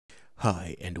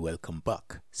Hi and welcome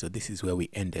back. So this is where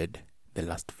we ended the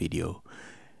last video,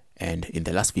 and in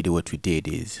the last video what we did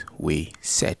is we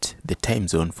set the time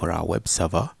zone for our web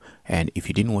server. And if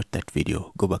you didn't watch that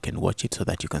video, go back and watch it so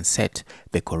that you can set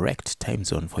the correct time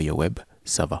zone for your web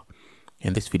server.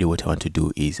 In this video what I want to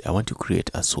do is I want to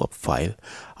create a swap file.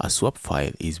 A swap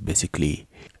file is basically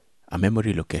a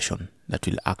memory location that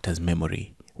will act as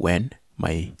memory when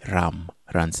my RAM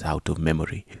runs out of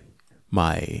memory.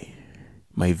 My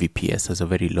VPS has a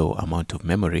very low amount of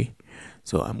memory,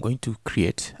 so I'm going to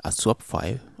create a swap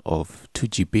file of 2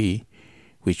 GB,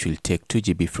 which will take 2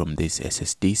 GB from this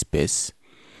SSD space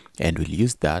and we'll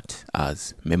use that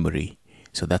as memory.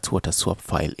 So that's what a swap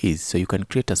file is. So you can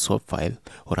create a swap file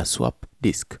or a swap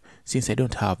disk. Since I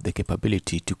don't have the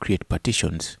capability to create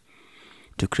partitions,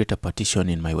 to create a partition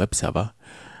in my web server,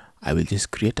 I will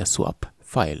just create a swap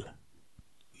file.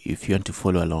 If you want to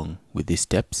follow along with these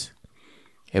steps,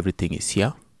 everything is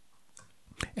here.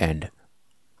 And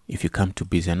if you come to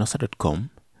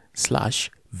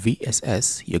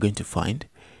bizanosa.com/VSS, you're going to find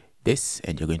this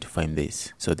and you're going to find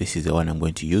this. So this is the one I'm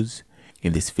going to use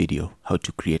in this video, how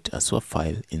to create a swap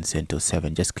file in Centos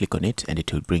 7. Just click on it and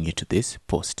it will bring you to this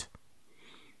post.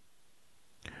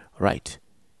 Right,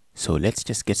 so let's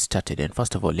just get started. And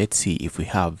first of all, let's see if we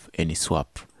have any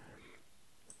swap.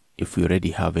 If we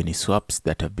already have any swaps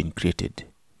that have been created.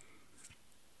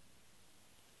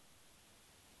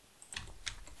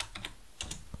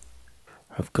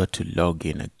 I've got to log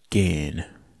in again.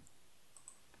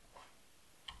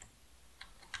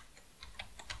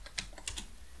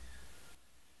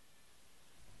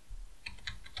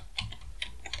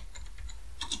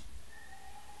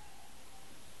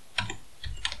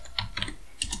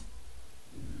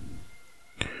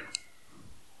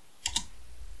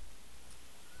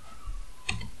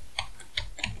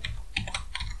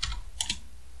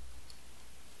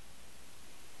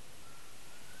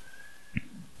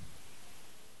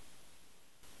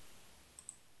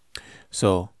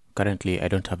 So currently I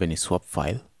don't have any swap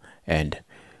file, and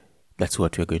that's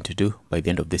what we're going to do. By the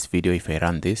end of this video, if I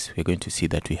run this, we're going to see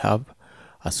that we have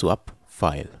a swap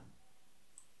file.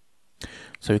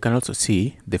 So we can also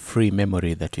see the free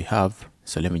memory that we have.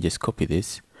 So let me just copy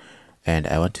this, and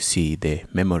I want to see the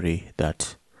memory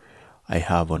that I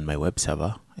have on my web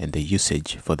server and the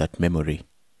usage for that memory.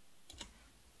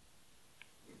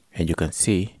 And you can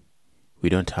see we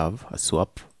don't have a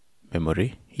swap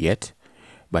memory yet.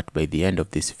 But by the end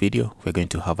of this video, we're going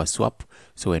to have a swap.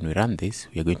 So when we run this,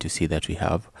 we're going to see that we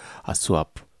have a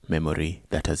swap memory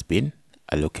that has been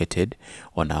allocated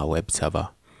on our web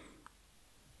server.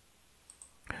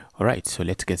 All right, so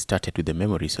let's get started with the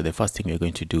memory. So the first thing we're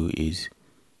going to do is,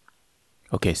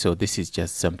 okay, so this is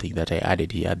just something that I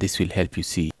added here. This will help you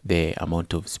see the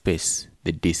amount of space,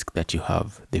 the disk that you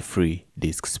have, the free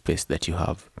disk space that you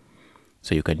have.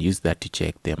 So you can use that to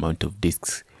check the amount of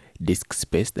disk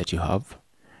space that you have.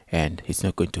 And it's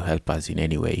not going to help us in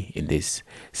any way in this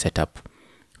setup.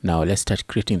 Now let's start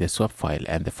creating the swap file.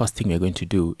 And the first thing we're going to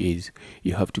do is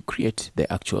you have to create the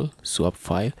actual swap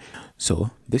file.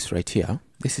 So this right here,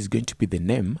 this is going to be the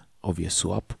name of your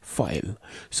swap file.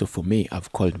 So for me,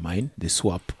 I've called mine the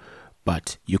swap,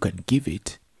 but you can give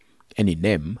it any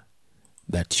name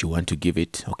that you want to give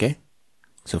it. Okay.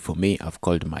 So for me, I've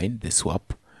called mine the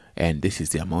swap, and this is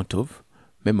the amount of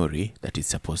memory that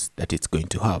it's going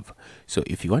to have. So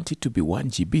if you want it to be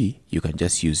 1 GB, you can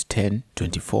just use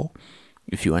 1024.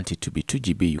 If you want it to be 2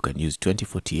 GB, you can use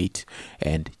 2048.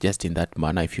 And just in that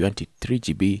manner, if you want it 3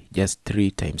 GB, just 3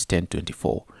 times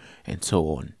 1024, and so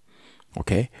on.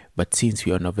 Okay, but since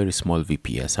we are on a very small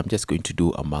VPS, I'm just going to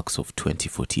do a max of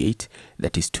 2048,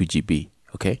 that is 2 GB.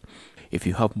 Okay, if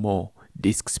you have more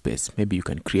disk space, maybe you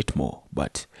can create more,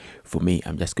 but for me,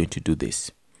 I'm just going to do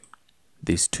this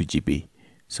 2 GB.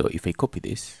 So if I copy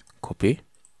this, copy,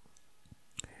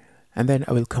 and then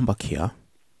I will come back here,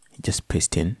 just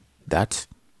paste in that,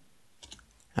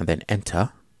 and then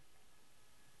enter.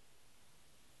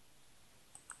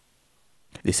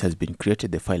 This has been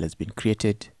created, the file has been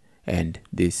created, and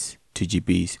these 2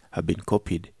 GBs have been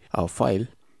copied. Our file,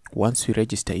 once we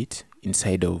register it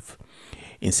inside of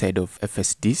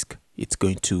FS disk, it's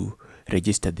going to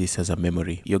register this as a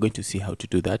memory. You're going to see how to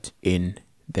do that in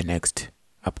the next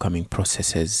upcoming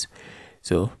processes.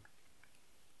 So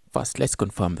first, let's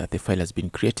confirm that the file has been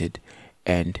created,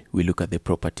 and we look at the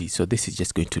properties. So this is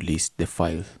just going to list the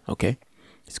file. Okay,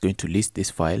 it's going to list this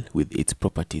file with its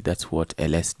property. That's what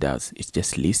ls does. It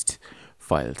just lists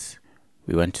files.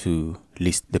 We want to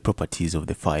list the properties of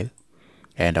the file,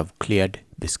 and I've cleared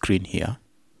the screen here,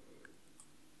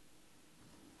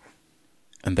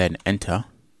 and then enter.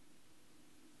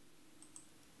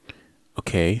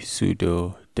 Okay,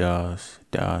 sudo does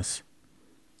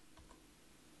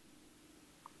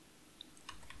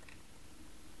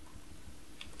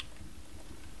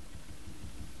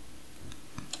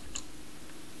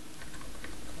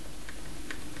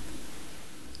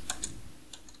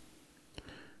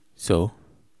so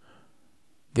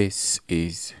this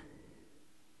is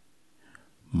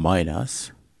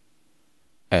minus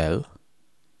L,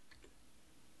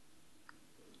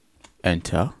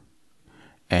 enter,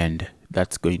 and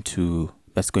that's going to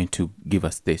give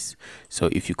us this. So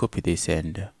if you copy this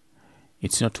and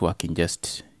it's not working,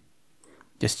 just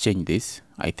change this.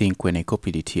 I think when I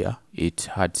copied it here, it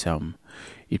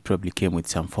probably came with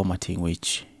some formatting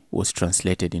which was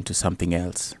translated into something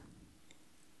else.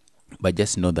 But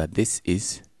just know that this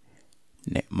is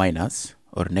minus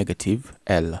or negative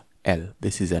L.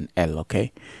 This is an L,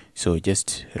 okay? So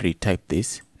just retype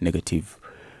this negative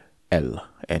L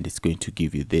and it's going to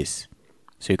give you this.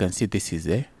 So you can see this is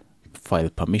the file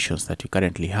permissions that you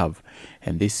currently have,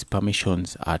 and these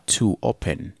permissions are to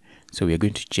open. So we are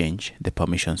going to change the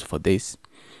permissions for this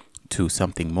to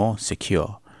something more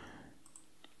secure.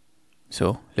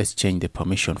 So let's change the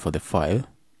permission for the file,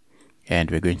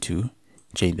 and we're going to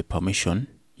change the permission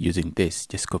using this.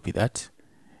 Just copy that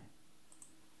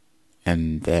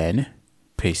and then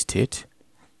paste it,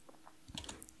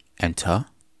 enter,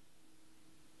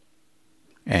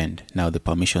 and now the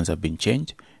permissions have been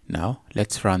changed. Now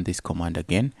let's run this command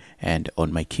again, and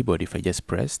on my keyboard, if I just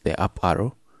press the up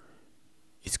arrow,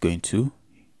 it's going to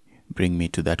bring me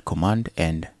to that command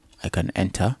and I can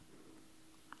enter,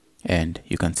 and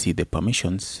you can see the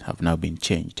permissions have now been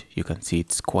changed. You can see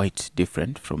it's quite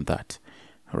different from that,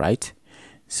 right?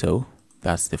 So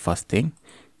that's the first thing.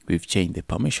 We've changed the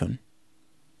permission.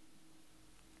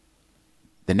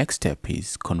 The next step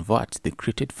is convert the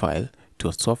created file to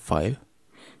a swap file,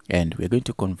 and we're going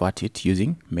to convert it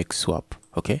using make swap.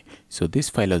 Okay, so this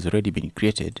file has already been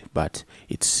created, but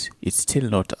it's still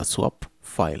not a swap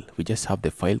file. We just have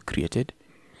the file created,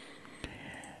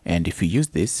 and if we use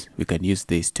this, we can use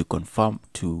this to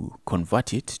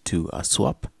convert it to a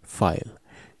swap file.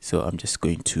 So I'm just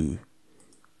going to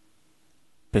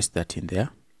paste that in there,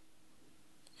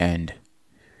 and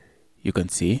you can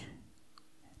see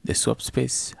the swap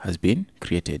space has been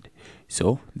created.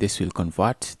 So this will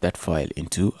convert that file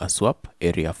into a swap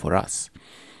area for us.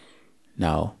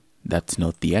 Now that's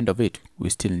not the end of it. We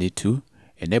still need to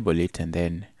enable it, and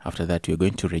then after that we're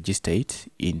going to register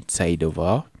it inside of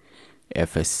our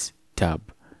FS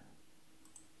tab.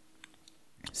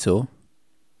 So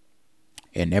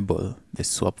enable the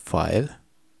swap file.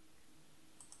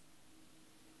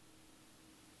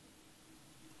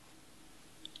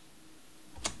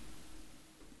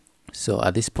 So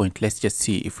at this point, let's just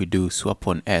see if we do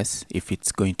swapon s, if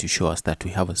it's going to show us that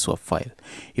we have a swap file,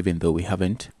 even though we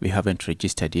haven't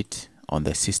registered it on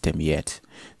the system yet.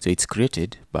 So it's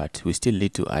created, but we still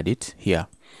need to add it here.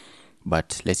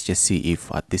 But let's just see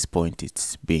if at this point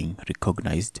it's being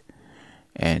recognized.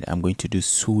 And I'm going to do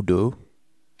sudo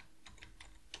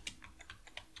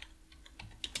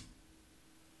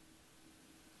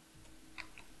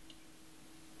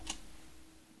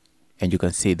and you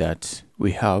can see that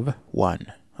we have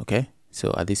one. Okay,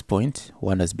 so at this point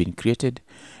one has been created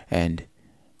and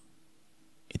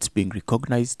it's being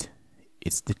recognized.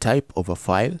 It's the type of a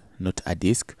file, not a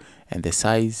disk, and the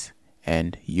size,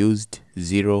 and used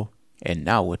 0. And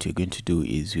now what we're going to do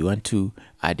is we want to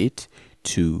add it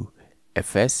to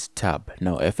FS tab.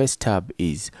 Now FS tab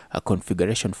is a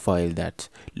configuration file that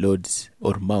loads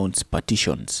or mounts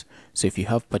partitions. So if you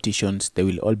have partitions, they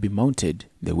will all be mounted.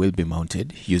 They will be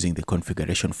mounted using the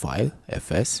configuration file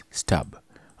FS tab.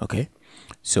 Okay,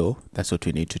 so that's what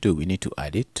we need to do. We need to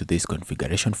add it to this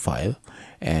configuration file,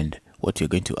 and what you're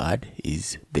going to add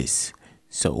is this.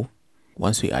 So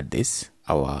once we add this,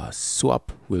 our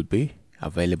swap will be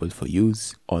available for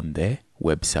use on the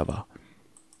web server.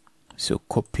 So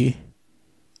copy,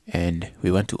 and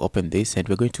we want to open this, and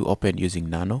we're going to open using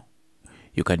nano.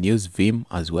 You can use Vim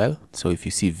as well. So if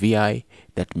you see VI,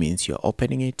 that means you're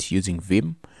opening it using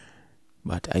Vim,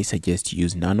 but I suggest you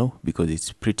use nano because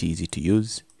it's pretty easy to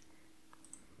use.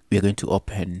 We are going to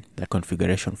open the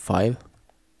configuration file.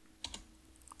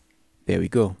 There we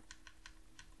go.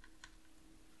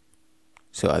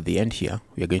 So at the end here,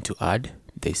 we are going to add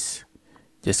this.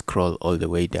 Just scroll all the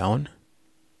way down,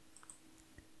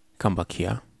 come back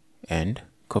here and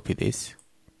copy this.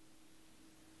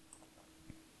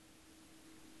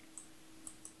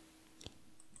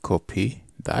 Copy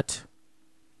that.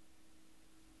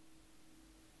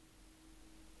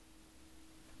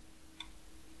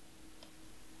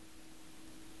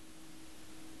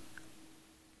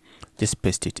 Just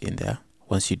paste it in there.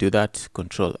 Once you do that,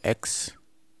 Control X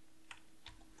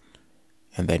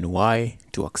and then Y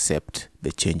to accept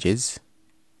the changes,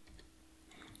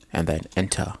 and then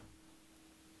enter.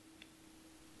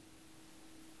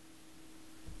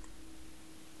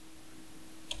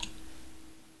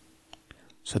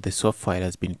 So the swap file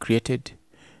has been created.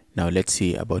 Now let's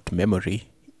see about memory,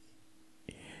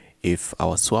 if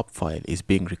our swap file is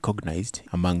being recognized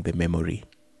among the memory.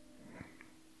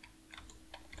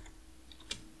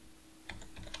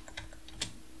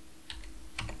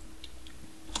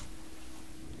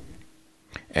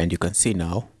 And you can see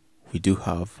now we do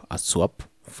have a swap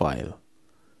file,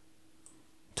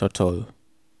 total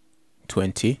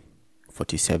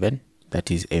 2047,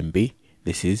 that is MB.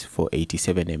 This is for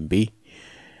 87 MB,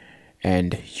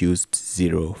 and used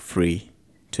 0 free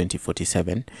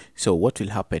 2047. So what will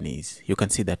happen is, you can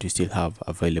see that we still have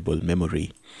available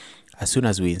memory. As soon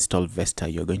as we install Vesta,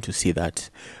 you're going to see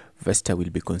that Vesta will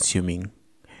be consuming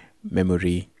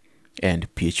memory,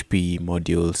 and PHP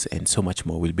modules and so much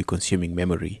more will be consuming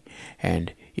memory.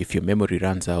 And if your memory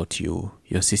runs out, your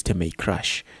system may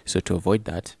crash. So to avoid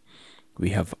that,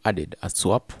 we have added a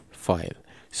swap file.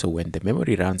 So when the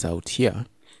memory runs out here,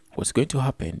 what's going to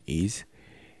happen is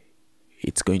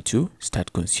it's going to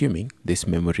start consuming this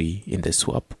memory in the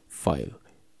swap file.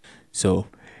 So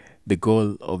the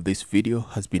goal of this video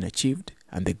has been achieved,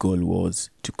 and the goal was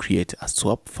to create a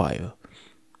swap file.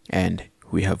 And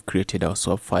we have created our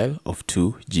swap file of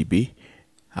 2 GB.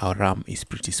 Our RAM is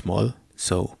pretty small,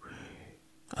 so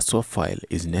a swap file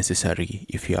is necessary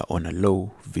if you are on a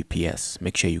low VPS.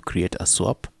 Make sure you create a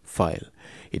swap file.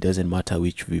 It doesn't matter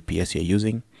which VPS you're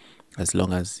using. As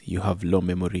long as you have low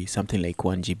memory, something like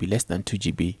 1 GB, less than 2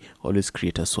 GB, always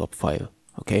create a swap file.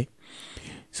 Okay,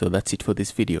 so that's it for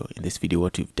this video. In this video,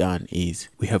 what we've done is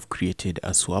we have created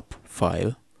a swap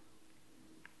file.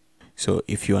 So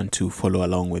if you want to follow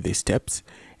along with these steps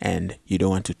and you don't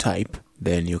want to type,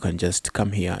 then you can just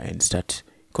come here and start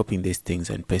copying these things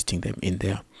and pasting them in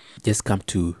there. Just come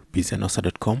to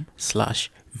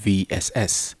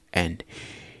bizanosa.com/VSS and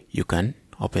you can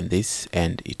open this,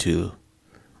 and it will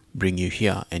bring you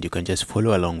here, and you can just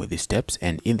follow along with the steps,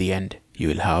 and in the end you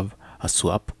will have a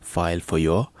swap file for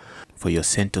your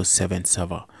CentOS 7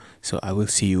 server. So I will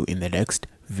see you in the next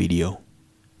video.